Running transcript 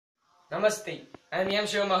Namaste. I am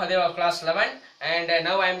Sivamahadev of class 11 and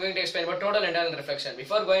now I am going to explain about total internal reflection.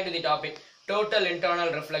 Before going to the topic total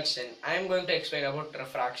internal reflection, I am going to explain about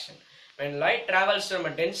refraction. When light travels from a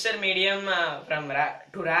denser medium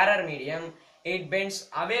to rarer medium, it bends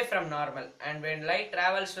away from normal, and when light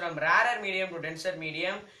travels from rarer medium to denser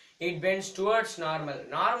medium, it bends towards normal.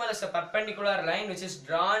 Normal is a perpendicular line which is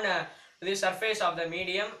drawn to the surface of the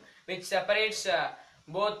medium, which separates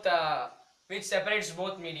both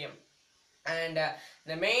medium. And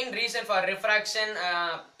the main reason for refraction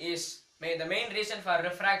is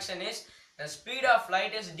the speed of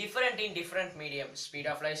light is different in different mediums. Speed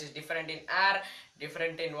of light is different in air,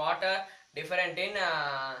 different in water, different in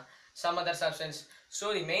some other substance.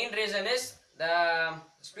 So the main reason is the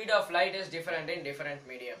speed of light is different in different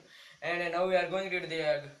medium. And now we are going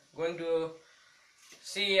to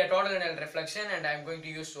see a total internal reflection, and I am going to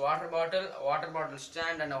use water bottle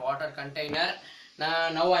stand and a water container.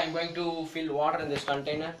 Now I am going to fill water in this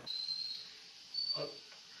container.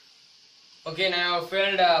 Okay, now I have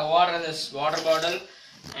filled water in this water bottle,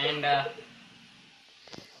 and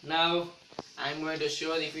now I am going to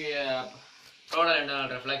show the total internal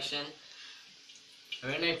reflection.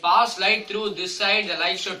 When I pass light through this side, the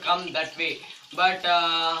light should come that way, but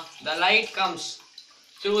the light comes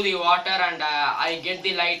through the water, and I get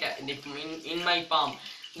the light in my palm.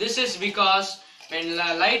 This is because when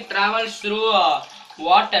light travels through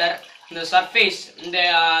water, the surface,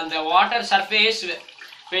 the water surface,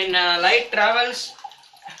 when light travels,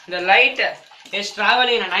 the light is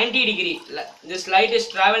traveling 90 degree. This light is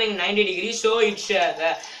traveling 90 degrees, so it's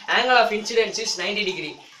the angle of incidence is 90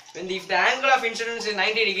 degree. If the angle of incidence is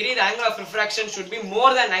 90 degree, the angle of refraction should be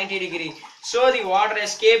more than 90 degree. So the water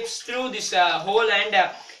escapes through this hole, and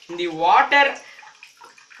the water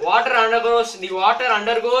undergoes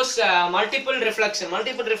multiple reflection.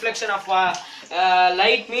 Multiple reflection of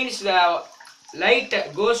light means the light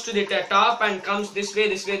goes to the top and comes this way,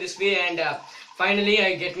 and finally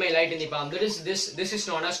I get my light in the palm. This is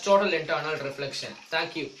known as total internal reflection.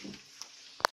 Thank you.